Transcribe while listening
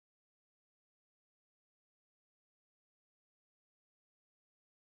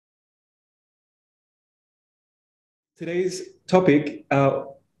Today's topic,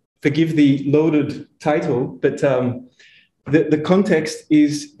 forgive the loaded title, but the context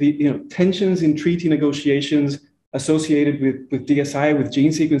is the tensions in treaty negotiations associated with DSI, with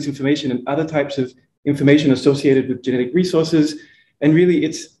gene sequence information and other types of information associated with genetic resources. And really,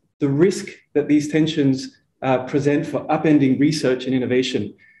 it's the risk that these tensions present for upending research and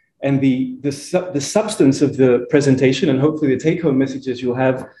innovation. And the substance of the presentation, and hopefully the take-home messages you'll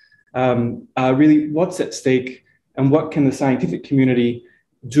have, are really what's at stake and what can the scientific community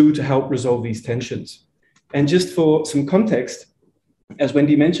do to help resolve these tensions. And just for some context, as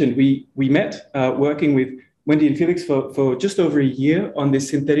Wendy mentioned, we met working with Wendy and Felix for just over a year on this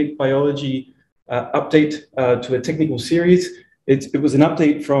synthetic biology update to a technical series. It was an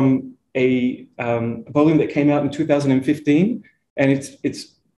update from a volume that came out in 2015, and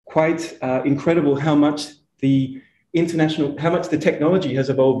it's quite incredible how much the technology has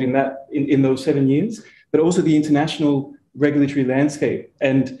evolved in those 7 years, but also the international regulatory landscape.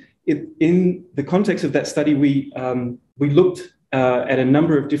 And in the context of that study, we looked at a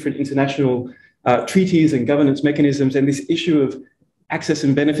number of different international treaties and governance mechanisms, and this issue of access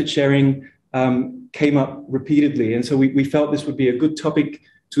and benefit sharing came up repeatedly. And so we felt this would be a good topic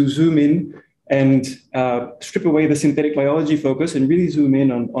to zoom in and strip away the synthetic biology focus and really zoom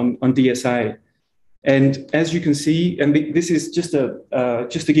in on DSI. And as you can see, and this is just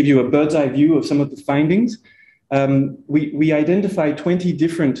to give you a bird's eye view of some of the findings, we identified 20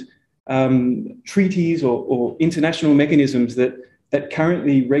 different treaties or international mechanisms that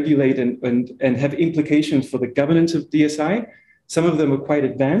currently regulate and have implications for the governance of DSI. Some of them are quite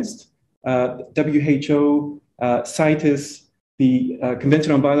advanced. WHO, CITES, the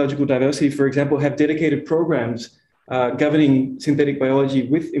Convention on Biological Diversity, for example, have dedicated programs governing synthetic biology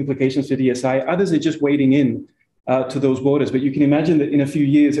with implications for DSI. Others are just wading in to those borders. But you can imagine that in a few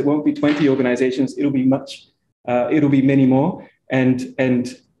years, it won't be 20 organizations, it'll be many more. And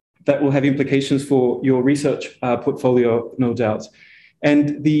that will have implications for your research portfolio, no doubt.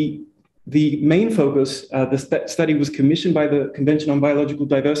 And the main focus, the study was commissioned by the Convention on Biological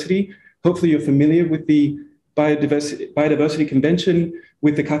Diversity. Hopefully you're familiar with the Biodiversity Convention,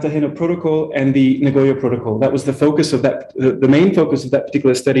 with the Cartagena Protocol and the Nagoya Protocol. That was the focus of that, the main focus of that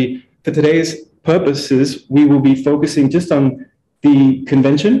particular study. For today's purposes, we will be focusing just on the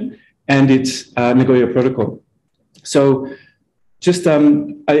convention and its Nagoya Protocol. So just,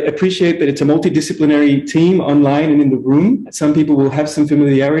 I appreciate that it's a multidisciplinary team online and in the room. Some people will have some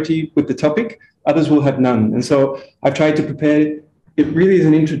familiarity with the topic, others will have none. And so I've tried to prepare it really is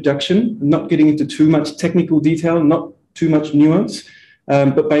an introduction, not getting into too much technical detail, not too much nuance,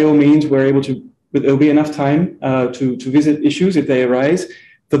 but by all means, there'll be enough time to visit issues if they arise.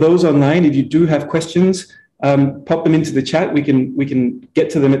 For those online, if you do have questions, pop them into the chat. We can get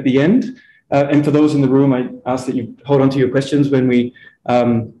to them at the end. And for those in the room, I ask that you hold on to your questions when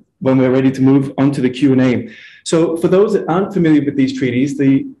we're ready to move on to the Q&A. So for those that aren't familiar with these treaties,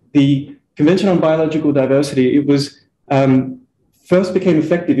 the Convention on Biological Diversity, it was first became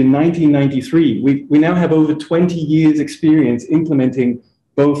effective in 1993. We now have over 20 years experience implementing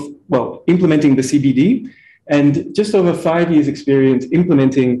implementing the CBD, and just over 5 years experience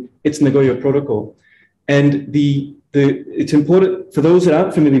implementing its Nagoya Protocol. And it's important, for those that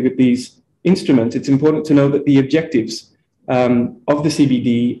aren't familiar with these instruments, it's important to know that the objectives of the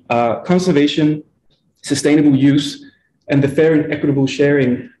CBD are conservation, sustainable use, and the fair and equitable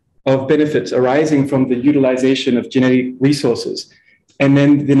sharing of benefits arising from the utilization of genetic resources. And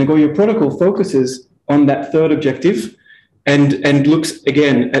then the Nagoya Protocol focuses on that third objective and looks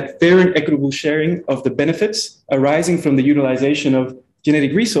again at fair and equitable sharing of the benefits arising from the utilization of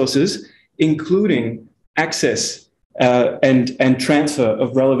genetic resources, including access and transfer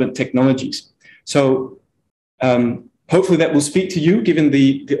of relevant technologies. So hopefully that will speak to you given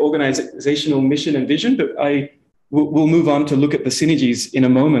the organizational mission and vision, but we'll move on to look at the synergies in a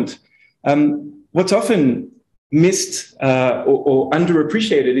moment. What's often missed or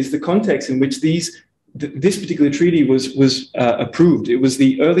underappreciated is the context in which this particular treaty was approved. It was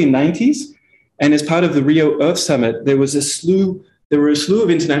the early 90s, and as part of the Rio Earth Summit, there were a slew of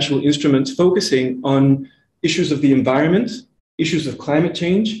international instruments focusing on issues of the environment, issues of climate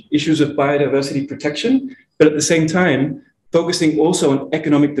change, issues of biodiversity protection, but at the same time, focusing also on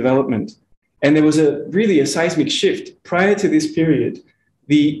economic development. And there was really a seismic shift. Prior to this period,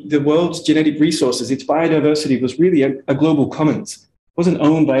 the world's genetic resources, its biodiversity was really a global commons. It wasn't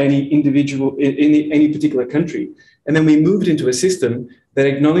owned by any individual in any particular country. And then we moved into a system that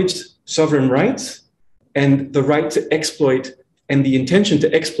acknowledged sovereign rights and the right to exploit and the intention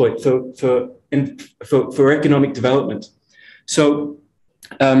to exploit for economic development. So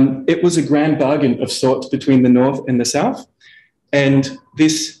it was a grand bargain of sorts between the North and the South. And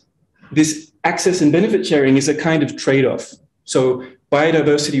this access and benefit sharing is a kind of trade-off. So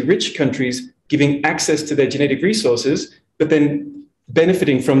biodiversity-rich countries giving access to their genetic resources, but then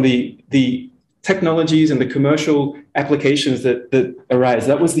benefiting from the technologies and the commercial applications that arise.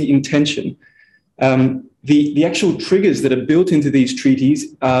 That was the intention. The actual triggers that are built into these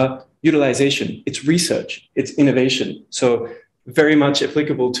treaties are utilization, it's research, it's innovation. So very much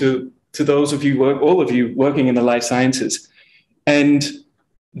applicable to those of you, all of you working in the life sciences. And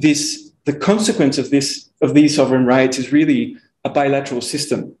the consequence of these sovereign rights is really a bilateral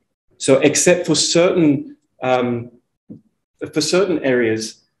system. So except for certain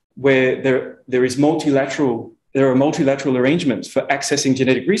areas where there are multilateral arrangements for accessing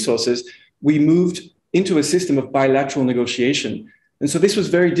genetic resources, we moved into a system of bilateral negotiation. And so this was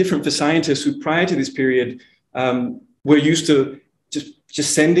very different for scientists who prior to this period were used to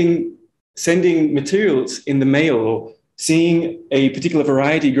just sending materials in the mail, or seeing a particular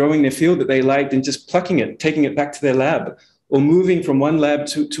variety growing in their field that they liked and just plucking it, taking it back to their lab, or moving from one lab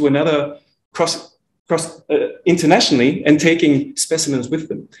to another internationally and taking specimens with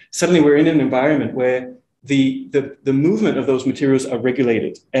them. Suddenly we're in an environment where the movement of those materials are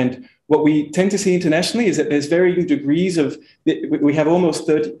regulated. And what we tend to see internationally is that there's varying degrees of, we have almost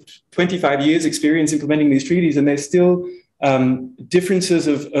 25 years experience implementing these treaties, and there's still differences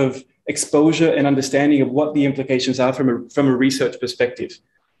of exposure and understanding of what the implications are from a research perspective.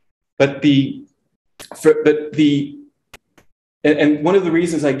 And one of the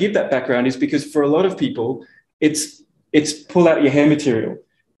reasons I give that background is because for a lot of people, it's pull out your hair material.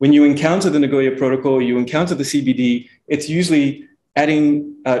 When you encounter the Nagoya Protocol, you encounter the CBD, it's usually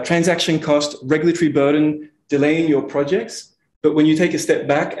adding transaction cost, regulatory burden, delaying your projects. But when you take a step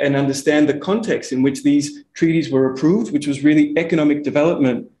back and understand the context in which these treaties were approved, which was really economic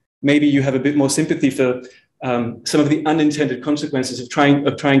development, maybe you have a bit more sympathy for some of the unintended consequences of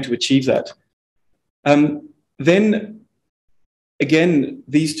trying to achieve that. Then, again,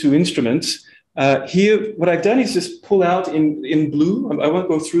 these two instruments. Here, what I've done is just pull out in blue, I won't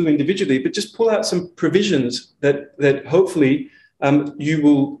go through them individually, but just pull out some provisions that hopefully you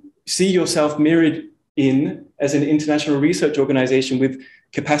will see yourself mirrored in as an international research organization with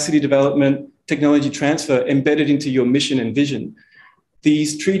capacity development, technology transfer embedded into your mission and vision.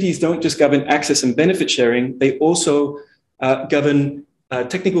 These treaties don't just govern access and benefit sharing, they also govern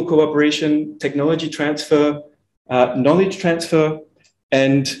technical cooperation, technology transfer, knowledge transfer,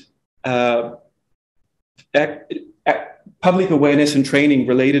 and public awareness and training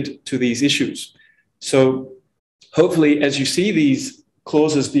related to these issues. So hopefully, as you see these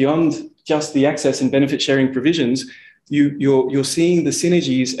clauses beyond just the access and benefit sharing provisions, you're seeing the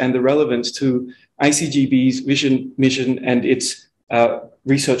synergies and the relevance to ICGB's vision, mission, and its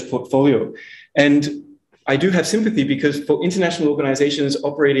research portfolio. And I do have sympathy because for international organizations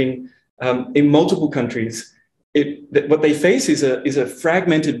operating in multiple countries, what they face is a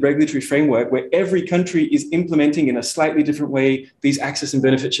fragmented regulatory framework where every country is implementing in a slightly different way these access and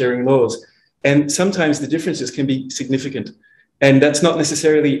benefit sharing laws. And sometimes the differences can be significant. And that's not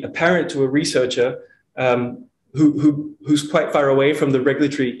necessarily apparent to a researcher who's quite far away from the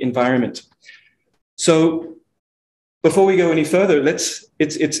regulatory environment. So before we go any further, it's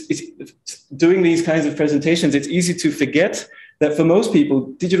doing these kinds of presentations, it's easy to forget that for most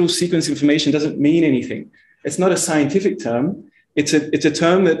people, digital sequence information doesn't mean anything. It's not a scientific term. It's a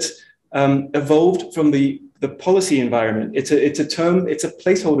term that's evolved from the policy environment. It's a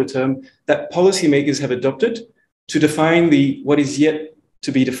placeholder term that policymakers have adopted to define what is yet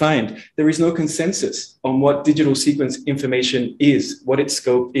to be defined. There is no consensus on what digital sequence information is, what its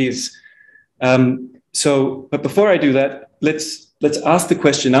scope is. But before I do that, let's ask the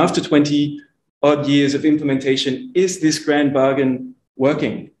question, after 20 odd years of implementation, is this grand bargain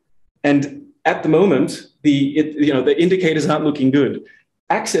working? And at the moment, the indicators aren't looking good.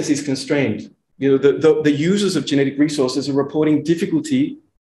 Access is constrained. The users of genetic resources are reporting difficulty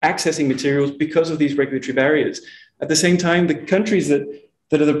accessing materials because of these regulatory barriers. At the same time, the countries that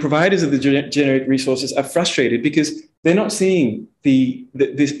are the providers of the genetic resources are frustrated because they're not seeing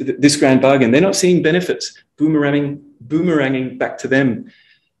this grand bargain. They're not seeing benefits boomeranging back to them.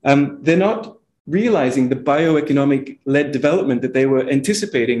 They're not realizing the bioeconomic-led development that they were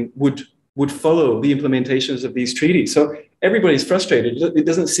anticipating would follow the implementations of these treaties. So everybody's frustrated.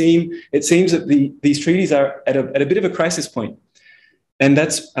 It seems that these treaties are at a bit of a crisis point. And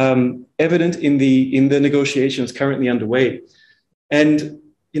that's evident in the negotiations currently underway. And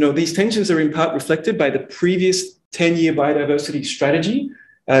these tensions are in part reflected by the previous 10-year biodiversity strategy.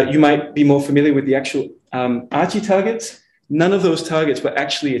 You might be more familiar with the actual Archie targets. none of those targets were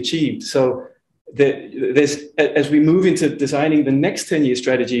actually achieved. So as we move into designing the next 10-year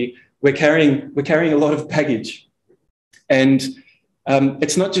strategy, we're carrying a lot of baggage. And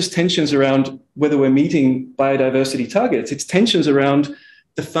it's not just tensions around whether we're meeting biodiversity targets, it's tensions around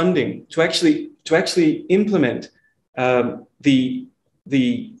the funding to actually implement the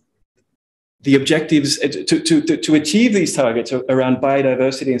objectives to achieve these targets around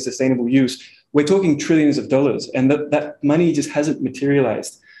biodiversity and sustainable use. We're talking trillions of dollars, and that money just hasn't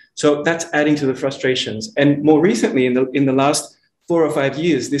materialized. So that's adding to the frustrations. And more recently, in the last 4 or 5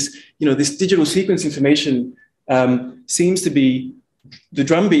 years, this digital sequence information seems to be, the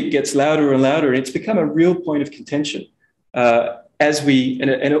drumbeat gets louder and louder, and it's become a real point of contention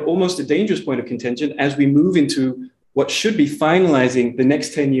and almost a dangerous point of contention as we move into what should be finalizing the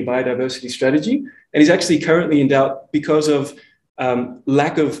next 10-year biodiversity strategy, and is actually currently in doubt because of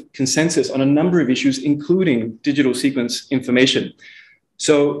lack of consensus on a number of issues, including digital sequence information.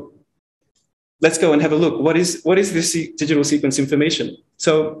 So let's go and have a look. What is this digital sequence information?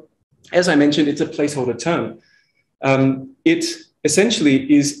 So as I mentioned, it's a placeholder term. It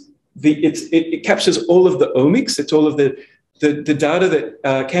essentially is it captures all of the omics. It's all of the data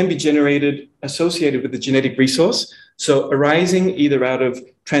that can be generated associated with the genetic resource. So arising either out of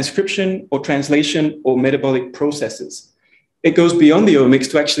transcription or translation or metabolic processes. It goes beyond the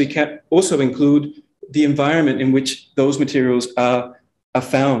omics to actually also include the environment in which those materials are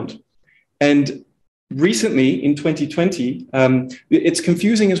found. And recently in 2020, it's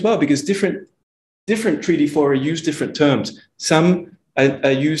confusing as well because different Treaty 4 use different terms. Some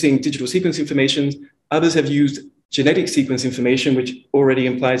are using digital sequence information, others have used genetic sequence information, which already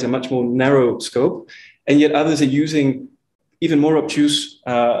implies a much more narrow scope, and yet others are using even more obtuse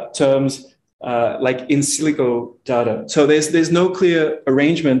terms like in silico data. So there's no clear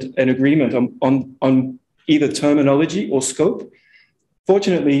arrangement and agreement on either terminology or scope.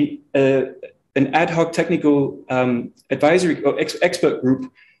 Fortunately, an ad hoc technical advisory or expert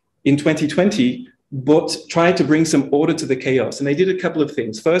group in 2020 tried to bring some order to the chaos, and they did a couple of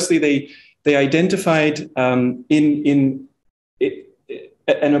things. Firstly, they identified an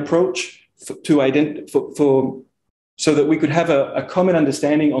approach so that we could have a common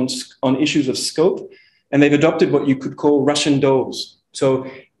understanding on issues of scope, and they've adopted what you could call Russian dolls. So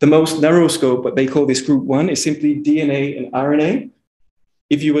the most narrow scope, what they call this group 1, is simply DNA and RNA.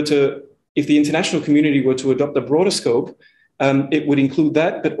 If the international community were to adopt a broader scope, it would include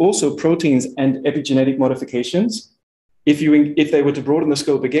that, but also proteins and epigenetic modifications. If they were to broaden the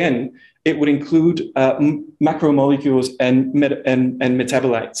scope again, it would include macromolecules and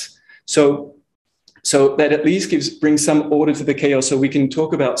metabolites. So that at least brings some order to the chaos, so we can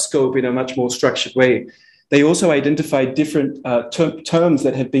talk about scope in a much more structured way. They also identified different terms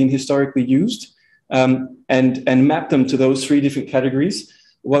that had been historically used and mapped them to those 3 different categories,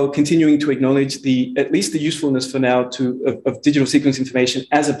 while continuing to acknowledge at least the usefulness for now of digital sequence information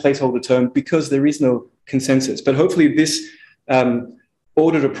as a placeholder term, because there is no consensus. But hopefully this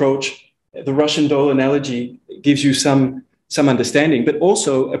ordered approach, the Russian doll analogy, gives you some understanding, but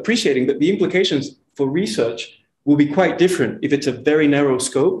also appreciating that the implications for research will be quite different if it's a very narrow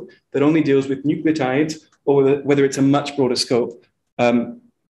scope that only deals with nucleotides, or whether it's a much broader scope,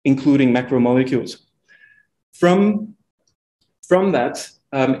 including macromolecules. From that,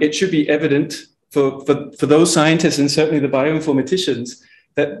 it should be evident for those scientists, and certainly the bioinformaticians,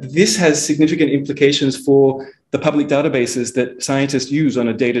 that this has significant implications for the public databases that scientists use on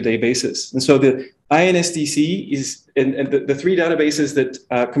a day-to-day basis. And so the INSDC and the 3 databases that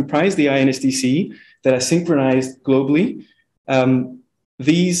comprise the INSDC that are synchronized globally,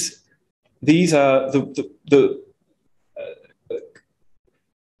 these are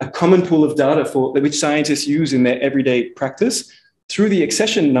a common pool of data which scientists use in their everyday practice. Through the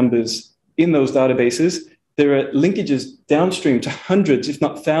accession numbers in those databases, there are linkages downstream to hundreds, if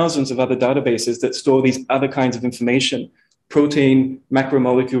not thousands, of other databases that store these other kinds of information, protein,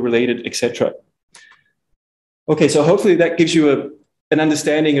 macromolecule related, etc. Okay, so hopefully that gives you an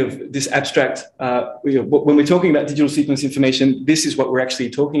understanding of this abstract. When we're talking about digital sequence information, this is what we're actually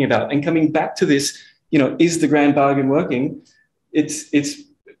talking about. And coming back to this, is the grand bargain working?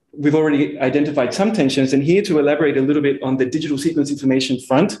 We've already identified some tensions, and here to elaborate a little bit on the digital sequence information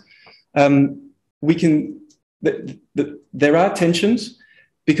front, there are tensions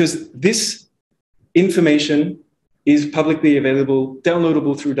because this information is publicly available,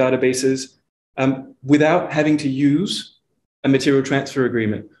 downloadable through databases, without having to use a material transfer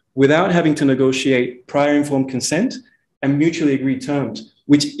agreement, without having to negotiate prior informed consent and mutually agreed terms,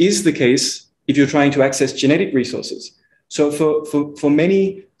 which is the case if you're trying to access genetic resources. So for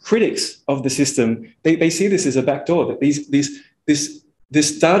many critics of the system, they see this as a backdoor, that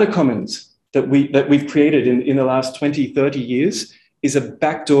this data commons that we've created in the last 20, 30 years is a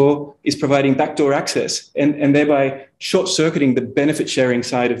backdoor, is providing backdoor access, and thereby short-circuiting the benefit sharing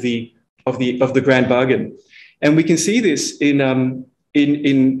side of the grand bargain. And we can see this in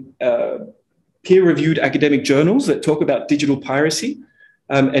peer-reviewed academic journals that talk about digital piracy,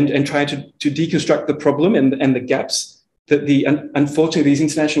 and try to deconstruct the problem and the gaps that unfortunately these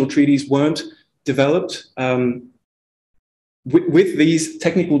international treaties weren't developed with these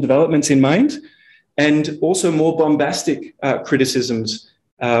technical developments in mind, and also more bombastic criticisms.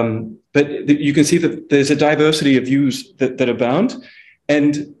 But you can see that there's a diversity of views that abound,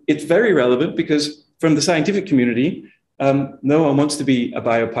 and it's very relevant because from the scientific community, no one wants to be a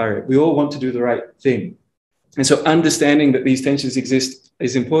biopirate. We all want to do the right thing. And so understanding that these tensions exist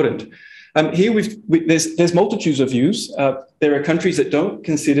is important. Here there's multitudes of views. There are countries that don't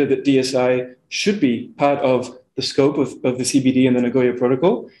consider that DSI should be part of the scope of the CBD and the Nagoya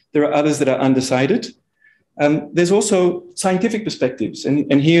Protocol. There are others that are undecided. There's also scientific perspectives.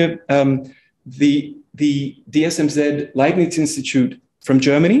 And here the DSMZ Leibniz Institute from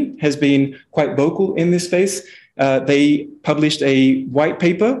Germany has been quite vocal in this space. They published a white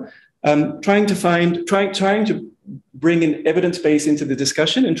paper trying to bring an evidence base into the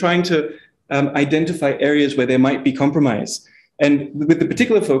discussion and trying to identify areas where there might be compromise. And with the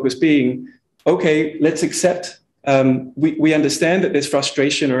particular focus being, okay, let's accept, we understand that there's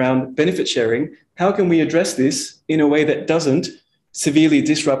frustration around benefit sharing. How can we address this in a way that doesn't severely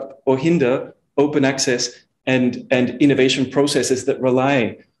disrupt or hinder open access and innovation processes that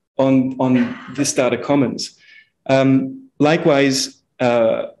rely on this data commons? Likewise,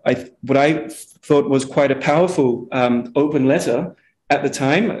 what I thought was quite a powerful open letter at the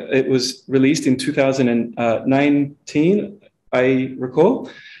time. It was released in 2019, I recall,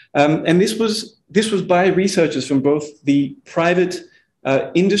 and this was by researchers from both the private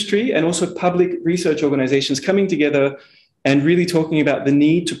industry and also public research organizations coming together and really talking about the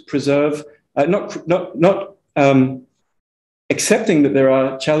need to preserve, not accepting that there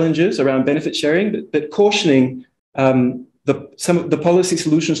are challenges around benefit sharing, but cautioning some of the policy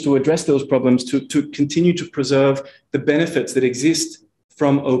solutions to address those problems to continue to preserve the benefits that exist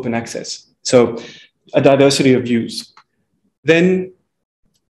from open access. So a diversity of views. Then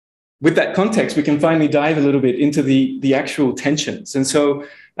with that context, we can finally dive a little bit into the actual tensions. And so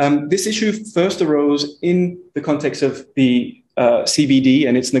this issue first arose in the context of the CBD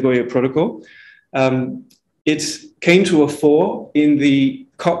and its Nagoya Protocol. It came to a fore in the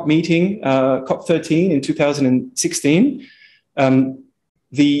COP meeting, COP13 in 2016.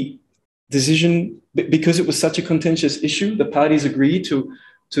 The decision, because it was such a contentious issue, the parties agreed to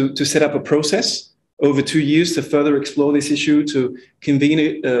set up a process over 2 years to further explore this issue, to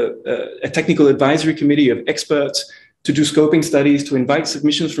convene a technical advisory committee of experts, to do scoping studies, to invite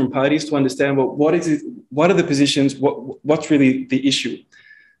submissions from parties to understand, well, what is it, what are the positions, what's really the issue?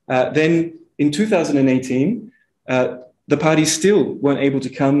 Then in 2018, the parties still weren't able to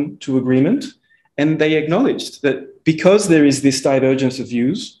come to agreement, and they acknowledged that because there is this divergence of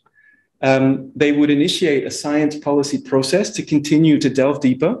views, they would initiate a science policy process to continue to delve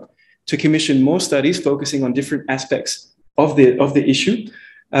deeper, to commission more studies focusing on different aspects of the issue,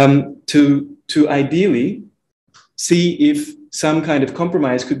 to ideally see if some kind of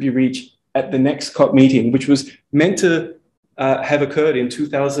compromise could be reached at the next COP meeting, which was meant to have occurred in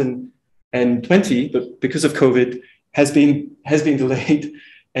 2020, but because of COVID, has been delayed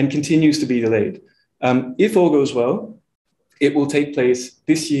and continues to be delayed. If all goes well, it will take place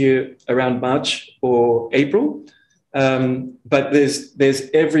this year around March or April. But there's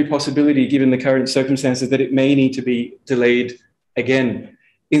every possibility, given the current circumstances, that it may need to be delayed again.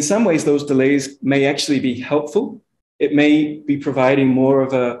 In some ways, those delays may actually be helpful. It may be providing more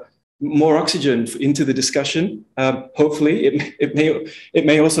oxygen into the discussion. Hopefully, it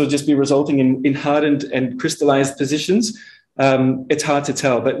may also just be resulting in hardened and crystallized positions. It's hard to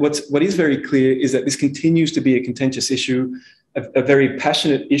tell, but what is very clear is that this continues to be a contentious issue, a very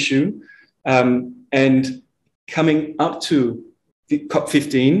passionate issue, and coming up to the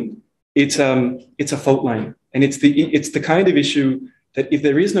COP15, it's a fault line, and it's the kind of issue that if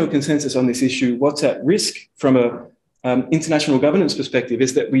there is no consensus on this issue, what's at risk from a international governance perspective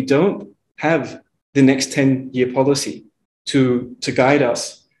is that we don't have the next 10-year policy to guide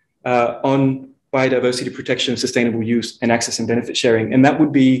us on biodiversity protection, sustainable use, and access and benefit sharing. And that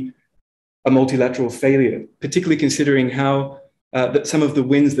would be a multilateral failure, particularly considering how that some of the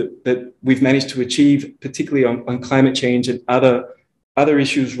wins that we've managed to achieve, particularly on climate change and other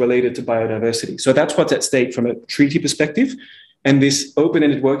issues related to biodiversity. So that's what's at stake from a treaty perspective. And this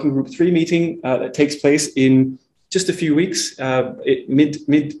open-ended working group 3 meeting that takes place in just a few weeks,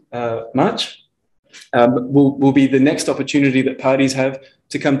 mid-March, will be the next opportunity that parties have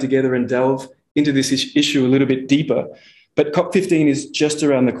to come together and delve into this issue a little bit deeper. But COP15 is just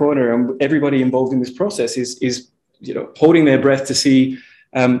around the corner, and everybody involved in this process is holding their breath to see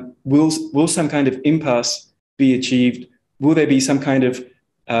will some kind of impasse be achieved? Will there be some kind of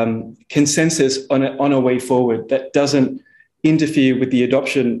consensus on a way forward that doesn't interfere with the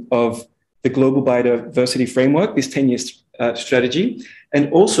adoption of the Global Biodiversity Framework, this 10-year strategy?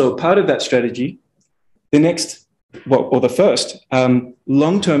 And also part of that strategy, the first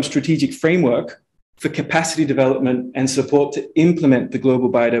long-term strategic framework for capacity development and support to implement the Global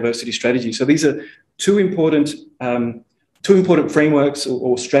Biodiversity Strategy. So these are two important frameworks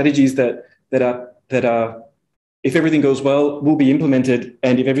or strategies that are, if everything goes well, will be implemented,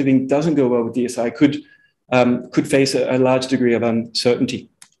 and if everything doesn't go well with DSI, could face a large degree of uncertainty.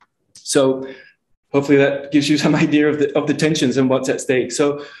 So hopefully that gives you some idea of the tensions and what's at stake.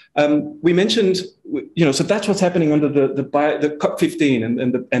 So we mentioned, so that's what's happening under the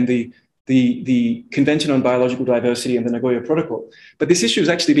COP15 and the Convention on Biological Diversity and the Nagoya Protocol. But this issue is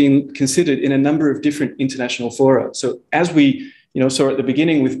actually being considered in a number of different international fora. So as we saw at the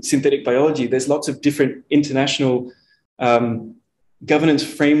beginning with synthetic biology, there's lots of different international governance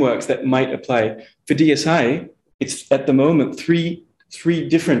frameworks that might apply. For DSI, it's at the moment three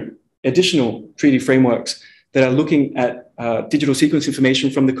different additional treaty frameworks that are looking at digital sequence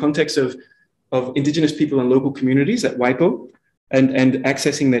information from the context of indigenous people and local communities at WIPO and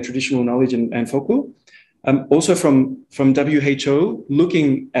accessing their traditional knowledge and folklore. Also from WHO,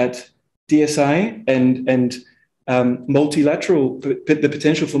 looking at DSI and multilateral, the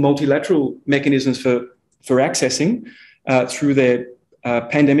potential for multilateral mechanisms for accessing through their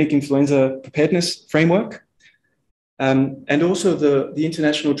pandemic influenza preparedness framework. And also the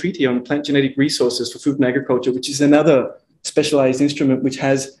International Treaty on Plant Genetic Resources for Food and Agriculture, which is another specialized instrument which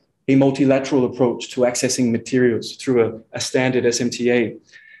has a multilateral approach to accessing materials through a standard SMTA.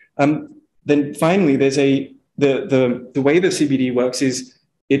 Then finally, there's the way the CBD works is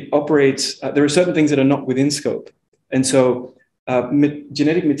it operates, there are certain things that are not within scope. And so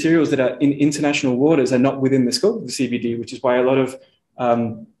genetic materials that are in international waters are not within the scope of the CBD, which is why a lot of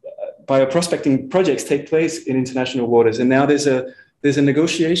bioprospecting projects take place in international waters. And now there's a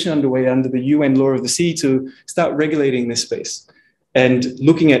negotiation underway under the UN Law of the Sea to start regulating this space and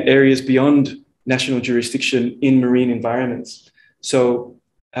looking at areas beyond national jurisdiction in marine environments. So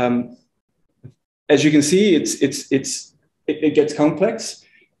as you can see, it gets complex,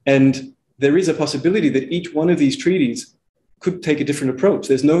 and there is a possibility that each one of these treaties could take a different approach.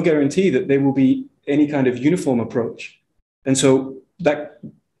 There's no guarantee that there will be any kind of uniform approach. And so that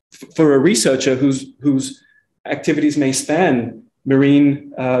for a researcher whose activities may span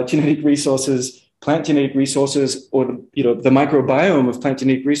marine genetic resources, plant genetic resources, or the microbiome of plant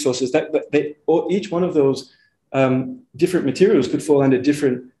genetic resources, each one of those different materials could fall under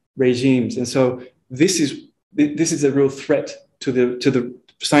different regimes. And so this is a real threat to the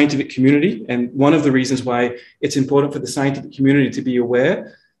scientific community, and one of the reasons why it's important for the scientific community to be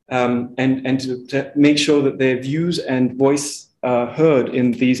aware and to make sure that their views and voice are heard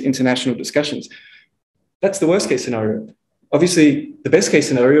in these international discussions. That's the worst case scenario. Obviously, the best case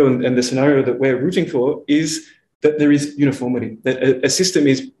scenario and the scenario that we're rooting for is that there is uniformity, that a system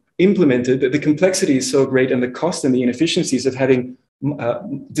is implemented, that the complexity is so great and the cost and the inefficiencies of having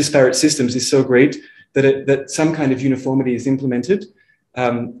disparate systems is so great that some kind of uniformity is implemented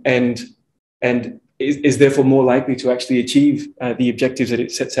and is therefore more likely to actually achieve the objectives that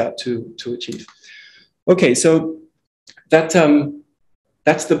it sets out to achieve. Okay, so they're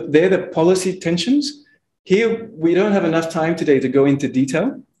the policy tensions. Here, we don't have enough time today to go into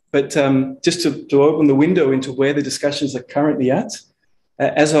detail, but just to open the window into where the discussions are currently at.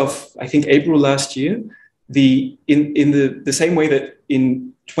 As of, I think, April last year, in the same way that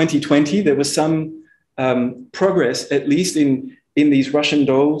in 2020, there was some progress, at least in these Russian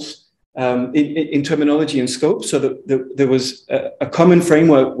dolls, in terminology and scope, so that there was a common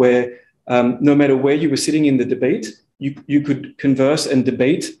framework where no matter where you were sitting in the debate, you could converse and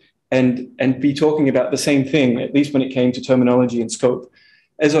debate and be talking about the same thing, at least when it came to terminology and scope.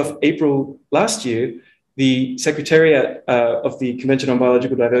 As of April last year, the Secretariat of the Convention on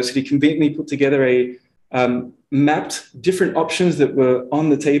Biological Diversity conveniently put together a mapped different options that were on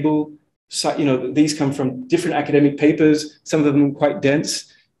the table. So, these come from different academic papers, some of them quite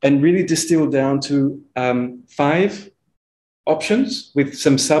dense, and really distilled down to 5 options with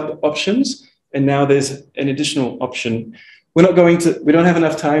some sub-options. And now there's an additional option. We don't have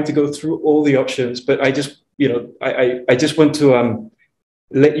enough time to go through all the options, but I just I just want to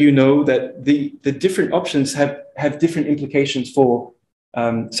let you know that the different options have different implications for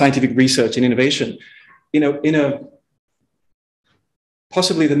scientific research and innovation.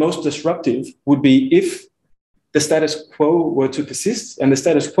 Possibly the most disruptive would be if the status quo were to persist. And the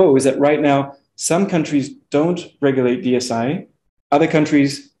status quo is that right now, some countries don't regulate DSI. Other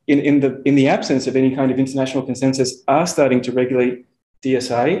countries, in the absence of any kind of international consensus, are starting to regulate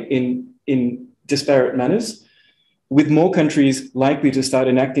DSI in disparate manners, with more countries likely to start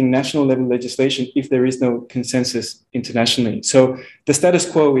enacting national level legislation if there is no consensus internationally. So the status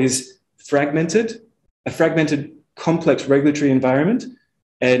quo is fragmented, a fragmented, complex regulatory environment.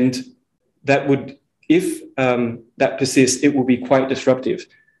 And that would, if that persists, it will be quite disruptive.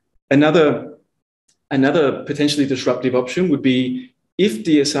 Another potentially disruptive option would be if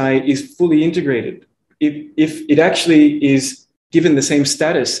DSI is fully integrated, if it actually is given the same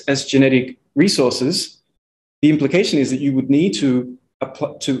status as genetic resources, the implication is that you would need to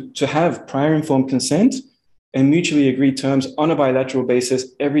have prior informed consent and mutually agreed terms on a bilateral basis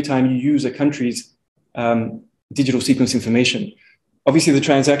every time you use a country's digital sequence information. Obviously, the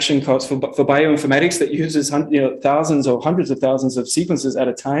transaction costs for bioinformatics that uses thousands or hundreds of thousands of sequences at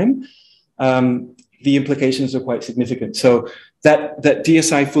a time, the implications are quite significant. So that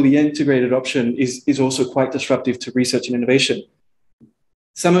DSI fully integrated option is also quite disruptive to research and innovation.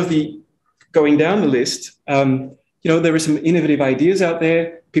 Some of going down the list, there are some innovative ideas out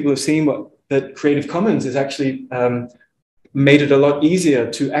there. People have seen that Creative Commons has actually made it a lot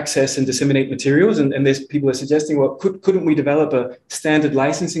easier to access and disseminate materials. And there's people are suggesting, well, couldn't we develop a standard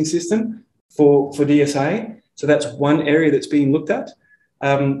licensing system for DSI? So that's one area that's being looked at.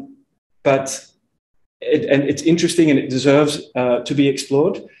 But it's interesting and it deserves to be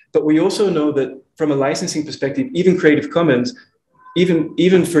explored. But we also know that from a licensing perspective, even Creative Commons,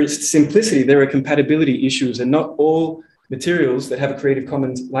 even for its simplicity, there are compatibility issues, and not all materials that have a Creative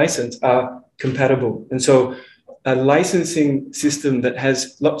Commons license are compatible. And so a licensing system that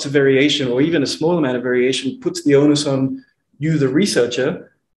has lots of variation, or even a small amount of variation, puts the onus on you, the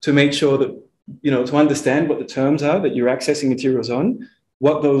researcher, to make sure that, to understand what the terms are that you're accessing materials on,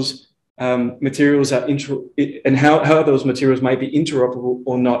 what those materials are, and how those materials might be interoperable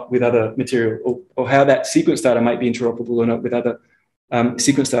or not with other material, or how that sequence data might be interoperable or not with other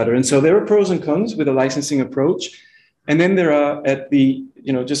sequence data. And so there are pros and cons with a licensing approach. And then there are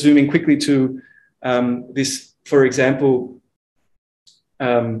just zooming quickly to this, for example,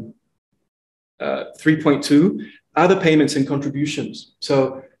 3.2, other payments and contributions.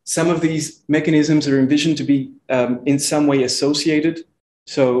 So some of these mechanisms are envisioned to be in some way associated.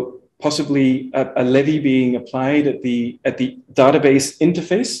 So possibly a levy being applied at the database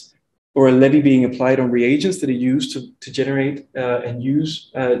interface, or a levy being applied on reagents that are used to generate and use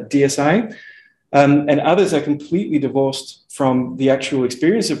DSI. And others are completely divorced from the actual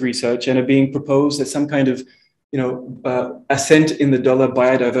experience of research and are being proposed as some kind of a cent in the dollar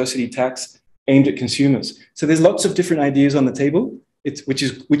biodiversity tax aimed at consumers. So there's lots of different ideas on the table, which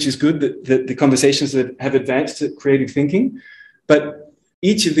is good that the conversations that have advanced to creative thinking. But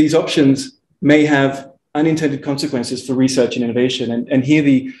each of these options may have unintended consequences for research and innovation. And here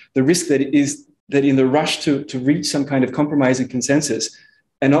the risk that is that in the rush to reach some kind of compromise and consensus,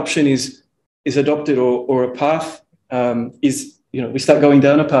 an option is adopted, or a path we start going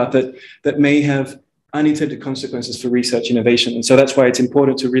down a path that may have unintended consequences for research innovation. And so that's why it's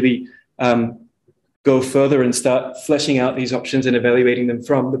important to really go further and start fleshing out these options and evaluating them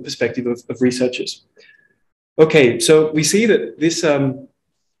from the perspective of researchers. Okay, so we see that this,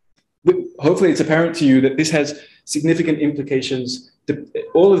 hopefully it's apparent to you that this has significant implications.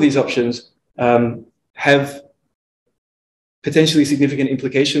 All of these options have potentially significant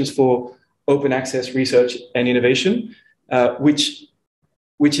implications for open access research and innovation, which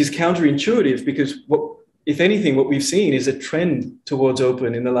is counterintuitive, because if anything, what we've seen is a trend towards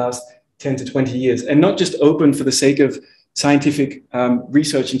open in the last 10 to 20 years, and not just open for the sake of scientific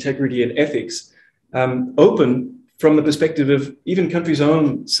research integrity and ethics, open from the perspective of even countries'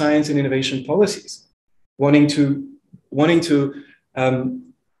 own science and innovation policies, wanting to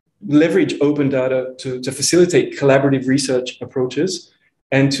leverage open data to facilitate collaborative research approaches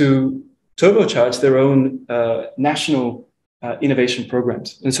and to turbocharge their own national innovation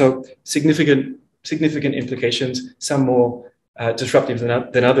programs. And so significant implications, some more disruptive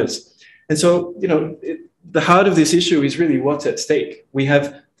than others. And so, the heart of this issue is really what's at stake. We have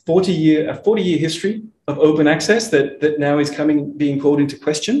a 40-year history of open access that now is being called into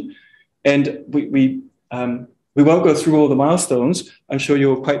question. And we won't go through all the milestones. I'm sure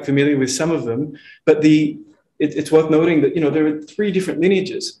you're quite familiar with some of them, but it's worth noting that, there are 3 different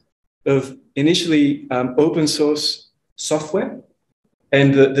lineages. of initially open source software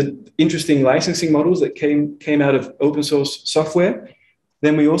and the interesting licensing models that came out of open source software.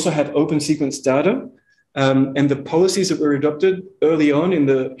 Then we also have open sequence data, and the policies that were adopted early on in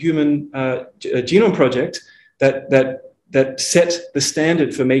the Human Genome Project that set the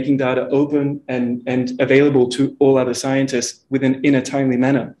standard for making data open and available to all other scientists in a timely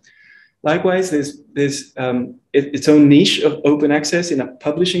manner. Likewise, there's its own niche of open access in a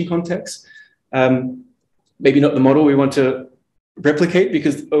publishing context. Maybe not the model we want to replicate,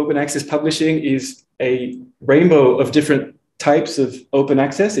 because open access publishing is a rainbow of different types of open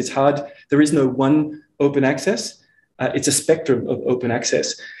access. It's hard. There is no one open access. It's a spectrum of open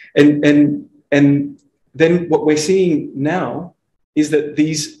access. And then what we're seeing now is that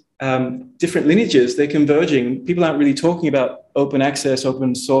these different lineages, they're converging. People aren't really talking about open access,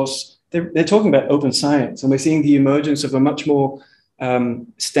 open source. They're talking about open science. And we're seeing the emergence of a much more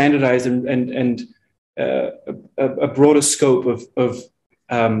standardized and a broader scope of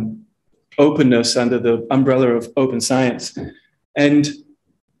openness under the umbrella of open science. And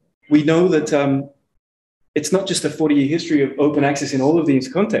we know that it's not just a 40-year history of open access in all of these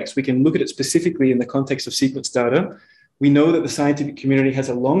contexts. We can look at it specifically in the context of sequence data. We know that the scientific community has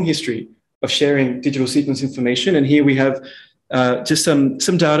a long history of sharing digital sequence information. And here we have just some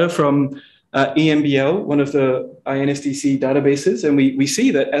data from EMBL, one of the INSDC databases. And we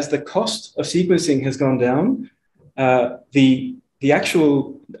see that as the cost of sequencing has gone down, the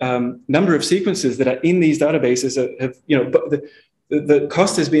actual number of sequences that are in these databases have, the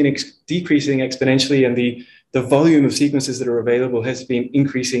cost has been decreasing exponentially, and the volume of sequences that are available has been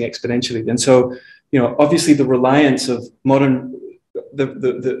increasing exponentially. And so, obviously the reliance of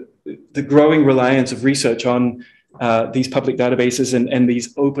the growing reliance of research on these public databases and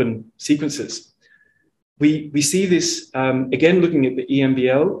these open sequences. We see this, again, looking at the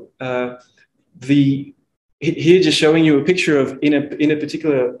EMBL, here just showing you a picture of, in a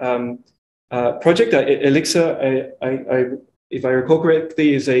particular project, Elixir, if I recall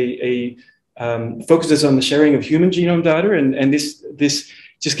correctly, is focuses on the sharing of human genome data, and this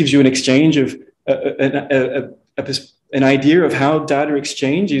just gives you an exchange of an idea of how data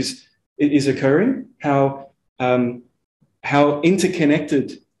exchange is occurring, how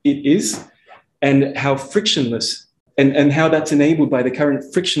interconnected it is, and how frictionless, and how that's enabled by the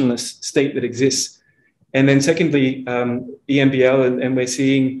current frictionless state that exists. And then secondly, EMBL, and we're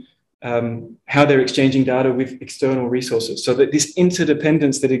seeing how they're exchanging data with external resources. So that this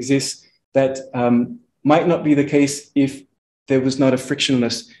interdependence that exists that might not be the case if there was not a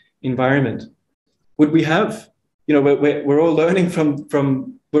frictionless environment. Would we have, we're all learning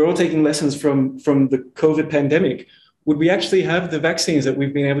we're all taking lessons from the COVID pandemic. Would we actually have the vaccines that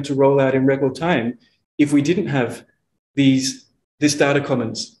we've been able to roll out in record time if we didn't have this data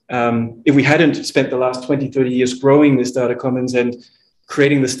commons? If we hadn't spent the last 20, 30 years growing this data commons and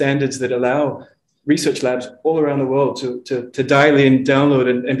creating the standards that allow research labs all around the world to dial in, download,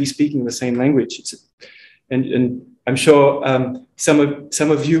 and be speaking the same language. And I'm sure some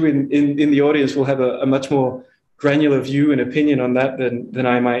of you in the audience will have a much more granular view and opinion on that than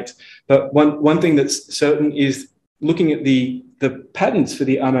I might. But one thing that's certain is looking at the patents for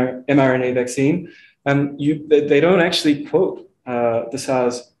the mRNA vaccine, they don't actually quote the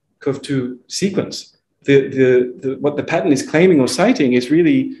SARS-CoV-2 sequence. What the patent is claiming or citing is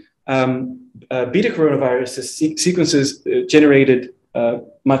really beta coronavirus sequences generated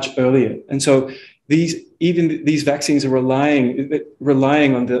much earlier. And so these vaccines are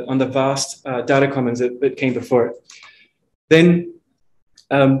relying on the vast data commons that came before it. Then,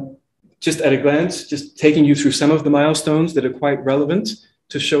 just at a glance, just taking you through some of the milestones that are quite relevant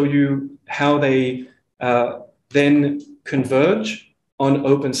to show you how they then converge on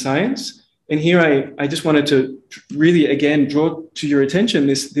open science. And here I just wanted to really, again, draw to your attention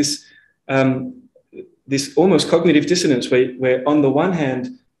this almost cognitive dissonance where on the one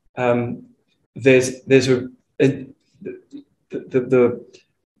hand, there's the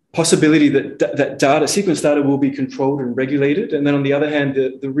possibility that sequence data will be controlled and regulated. And then on the other hand,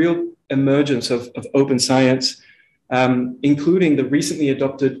 the real emergence of open science, including the recently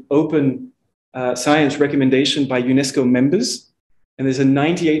adopted open science recommendation by UNESCO members. And there's a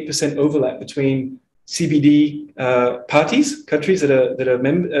 98% overlap between CBD countries that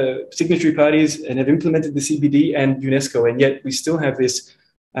are signatory parties and have implemented the CBD, and UNESCO. And yet we still have this,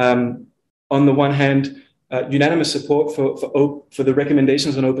 on the one hand, unanimous support for the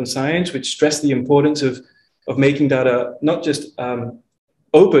recommendations on open science, which stress the importance of making data not just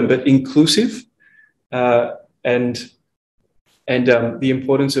open, but inclusive, and the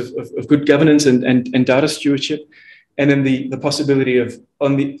importance of good governance and data stewardship. and then the possibility of,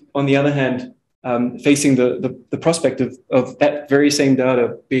 on the other hand, facing the prospect of that very same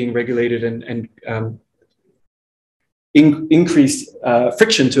data being regulated and increased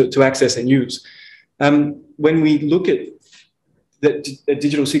friction to access and use. When we look at the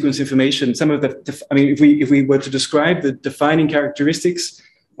digital sequence information, some of the, I mean, if we were to describe the defining characteristics,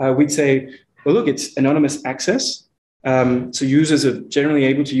 we'd say, well, look, it's anonymous access. So users are generally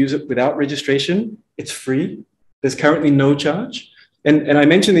able to use it without registration. It's free. There's currently no charge. And I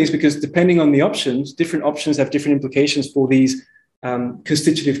mention these because depending on the options, different options have different implications for these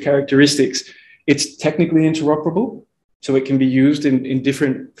constitutive characteristics. It's technically interoperable, so it can be used in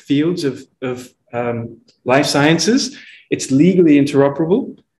different fields of life sciences. It's legally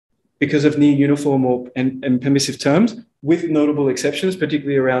interoperable because of near uniform and permissive terms, with notable exceptions,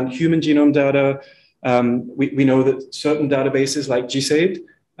 particularly around human genome data. We know that certain databases like GSAID,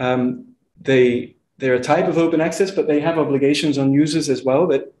 they're a type of open access, but they have obligations on users as well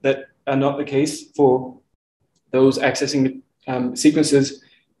that are not the case for those accessing sequences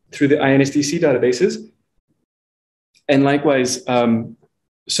through the INSDC databases. And likewise,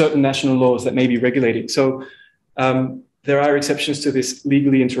 certain national laws that may be regulating. So there are exceptions to this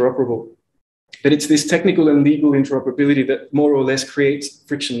legally interoperable. But it's this technical and legal interoperability that more or less creates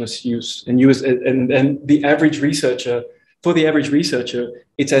frictionless use. And the average researcher, for the average researcher,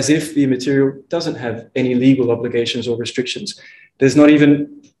 it's as if the material doesn't have any legal obligations or restrictions. There's not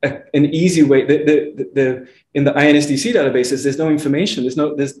even an easy way. In the INSDC databases, there's no information.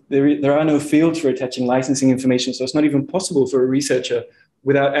 There are no fields for attaching licensing information. So it's not even possible for a researcher,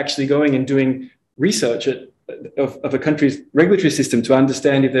 without actually going and doing research of a country's regulatory system, to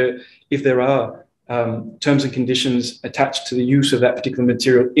understand if there are terms and conditions attached to the use of that particular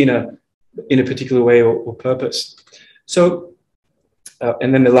material in a particular way or purpose. So,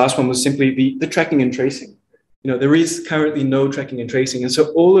 and then the last one was simply the tracking and tracing. There is currently no tracking and tracing, and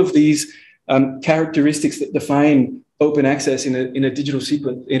so all of these characteristics that define open access in a digital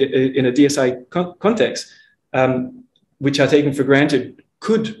sequence, in a DSI context, which are taken for granted,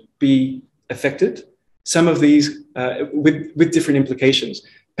 could be affected. Some of these with different implications.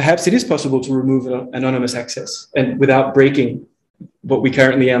 Perhaps it is possible to remove anonymous access and without breaking what we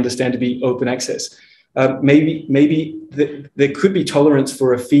currently understand to be open access. Maybe there could be tolerance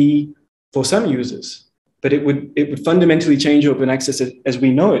for a fee for some users, but it would fundamentally change open access as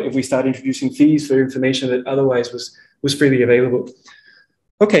we know it if we start introducing fees for information that otherwise was freely available.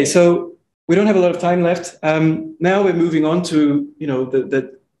 Okay, so we don't have a lot of time left. Now we're moving on to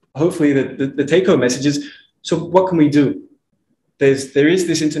hopefully the take-home messages. So what can we do? There is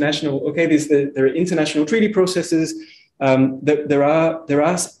this international, there are international treaty processes. There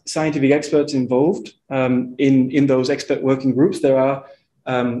are scientific experts involved in those expert working groups. There are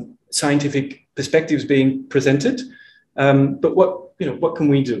scientific perspectives being presented. But what can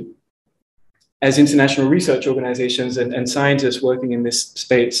we do as international research organizations and scientists working in this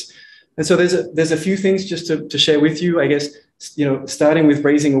space? And so there's a few things just to share with you, I guess. Starting with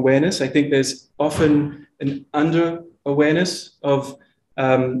raising awareness. I think there's often an under-awareness of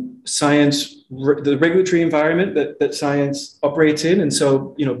science, the regulatory environment that science operates in. And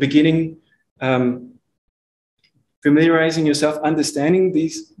so, beginning familiarizing yourself, understanding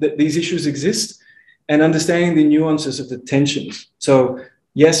that these issues exist, and understanding the nuances of the tensions. So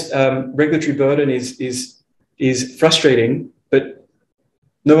yes, regulatory burden is frustrating, but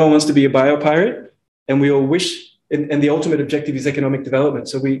no one wants to be a biopirate, and we all wish. And the ultimate objective is economic development.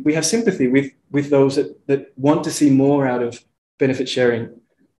 So we have sympathy with those that want to see more out of benefit sharing,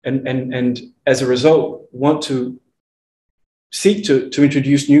 and as a result want to seek to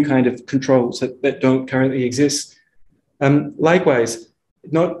introduce new kind of controls that don't currently exist. Likewise,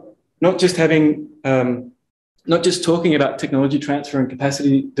 not just talking about technology transfer and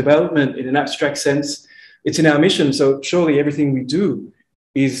capacity development in an abstract sense. It's in our mission. So surely everything we do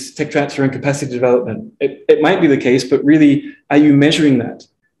is tech transfer and capacity development. It might be the case, but really, are you measuring that?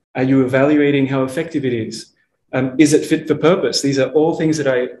 Are you evaluating how effective it is? Is it fit for purpose? These are all things that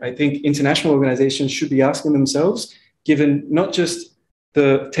I think international organizations should be asking themselves, given not just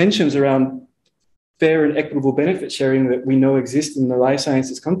the tensions around fair and equitable benefit sharing that we know exist in the life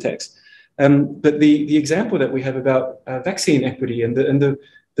sciences context, but the example that we have about vaccine equity and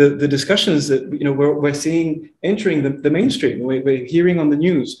the discussions that we're seeing entering the mainstream, we're hearing on the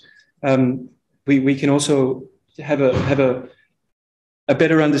news. We can also have a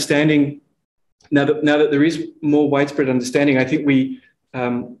better understanding now that there is more widespread understanding. I think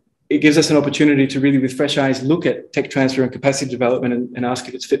it gives us an opportunity to really, with fresh eyes, look at tech transfer and capacity development and ask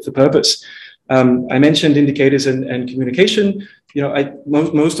if it's fit for purpose. I mentioned indicators and communication.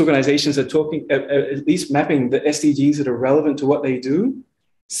 most organizations are talking, at least mapping the SDGs that are relevant to what they do.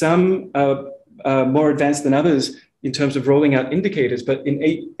 Some are more advanced than others in terms of rolling out indicators. But in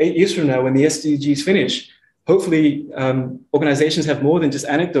eight years from now, when the SDGs finish, hopefully organizations have more than just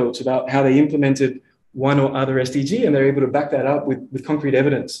anecdotes about how they implemented one or other SDG, and they're able to back that up with concrete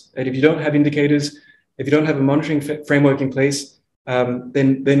evidence. And if you don't have indicators, if you don't have a monitoring framework in place,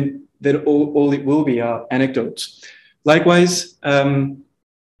 then all it will be are anecdotes. Likewise,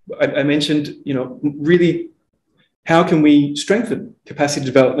 I mentioned, really, how can we strengthen capacity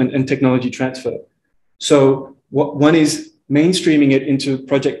development and technology transfer? So one is mainstreaming it into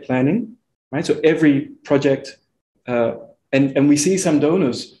project planning, right? So every project, and we see some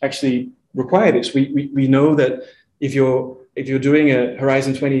donors actually require this. We know that if you're doing a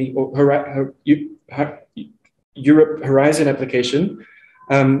Horizon 20 or Europe Horizon application,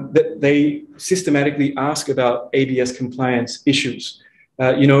 that they systematically ask about ABS compliance issues.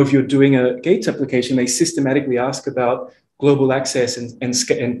 If you're doing a Gates application, they systematically ask about global access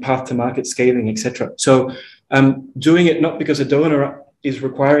and path to market scaling, etc. So doing it not because a donor is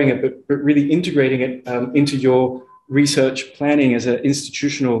requiring it, but really integrating it into your research planning as an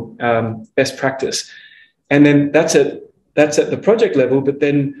institutional best practice. And then that's at the project level, but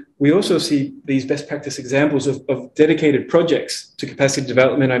then we also see these best practice examples of dedicated projects to capacity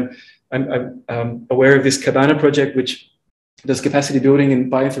development. I'm aware of this Cabana project, which does capacity building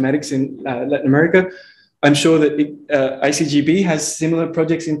in bioinformatics in Latin America. I'm sure that ICGB has similar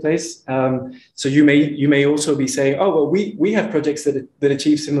projects in place. So you may also be saying, oh, well, we have projects that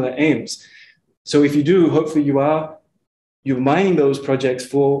achieve similar aims. So if you do, hopefully you're mining those projects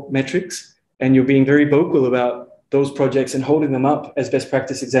for metrics, and you're being very vocal about those projects and holding them up as best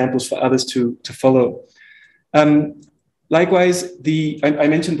practice examples for others to follow. Likewise, I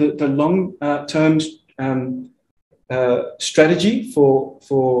mentioned the long-term strategy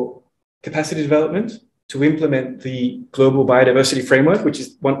for capacity development to implement the Global Biodiversity Framework, which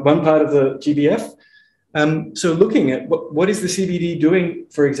is one part of the GBF. So looking at what is the CBD doing,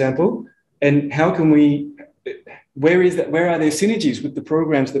 for example, and how can we, where are there synergies with the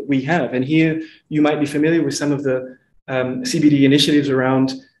programs that we have? And here you might be familiar with some of the CBD initiatives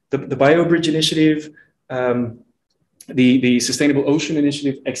around the BioBridge initiative, the Sustainable Ocean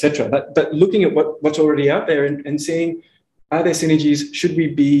Initiative, etc. But looking at what's already out there and seeing, are there synergies? Should we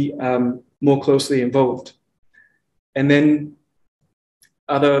be more closely involved? And then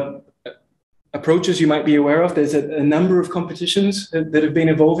other approaches you might be aware of. There's a number of competitions that have been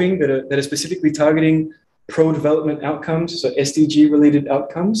evolving that are specifically targeting pro-development outcomes, so SDG-related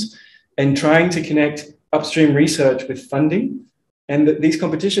outcomes, and trying to connect upstream research with funding. And these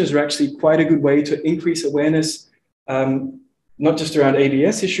competitions are actually quite a good way to increase awareness, not just around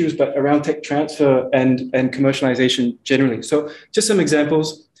ABS issues, but around tech transfer and commercialization generally. So just some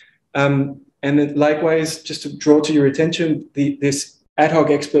examples. And then likewise, just to draw to your attention, this ad hoc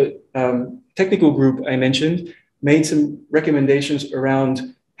expert technical group I mentioned made some recommendations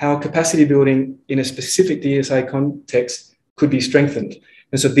around how capacity building in a specific DSI context could be strengthened.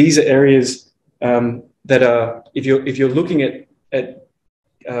 And so these are areas that are, if you're looking at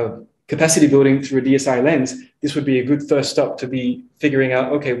capacity building through a DSI lens, this would be a good first stop to be figuring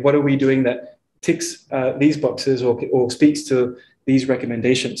out, okay, what are we doing that ticks these boxes or speaks to these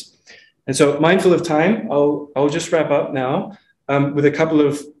recommendations? And so, mindful of time, I'll just wrap up now with a couple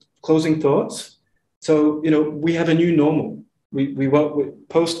of closing thoughts. So, we have a new normal. We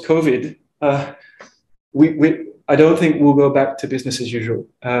post-COVID, I don't think we'll go back to business as usual.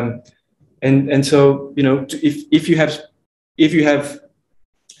 And so, if you have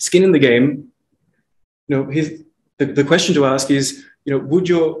skin in the game, the question to ask is,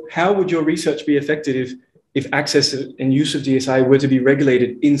 how would your research be affected if access and use of DSI were to be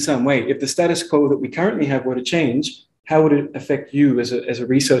regulated in some way? If the status quo that we currently have were to change, how would it affect you as a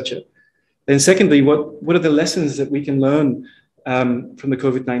researcher? Then secondly, what are the lessons that we can learn from the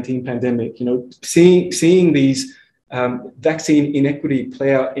COVID-19 pandemic? Seeing these vaccine inequity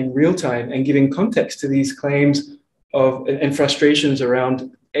play out in real time and giving context to these claims and frustrations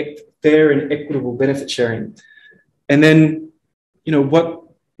around fair and equitable benefit sharing. And then,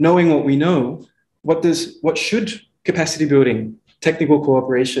 knowing what we know, what should capacity building, technical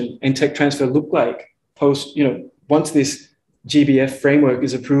cooperation, and tech transfer look like once this GBF framework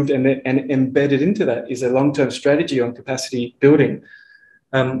is approved and embedded into that is a long-term strategy on capacity building?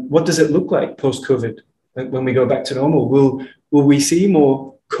 What does it look like post-COVID when we go back to normal? Will we see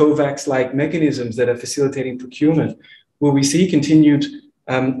more COVAX-like mechanisms that are facilitating procurement? Will we see continued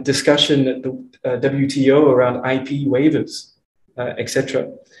discussion at the WTO around IP waivers,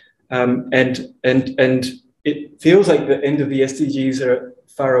 etc.? And it feels like the end of the SDGs are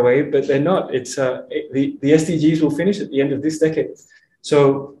far away, but they're not. It's the SDGs will finish at the end of this decade.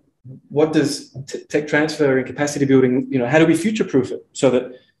 So what does tech transfer and capacity building, how do we future-proof it so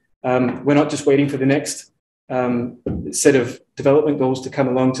that we're not just waiting for the next set of development goals to come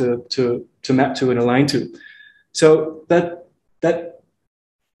along to map to and align to? So that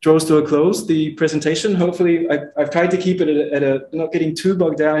draws to a close the presentation. Hopefully, I've tried to keep it at a not getting too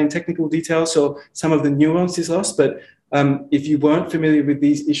bogged down in technical detail, so some of the nuance is lost. But if you weren't familiar with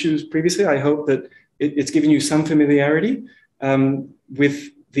these issues previously, I hope that it's given you some familiarity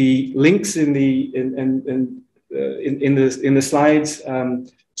with the links in the slides,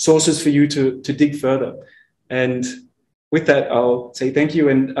 sources for you to dig further. And with that, I'll say thank you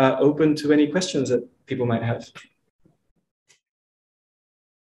and open to any questions that people might have.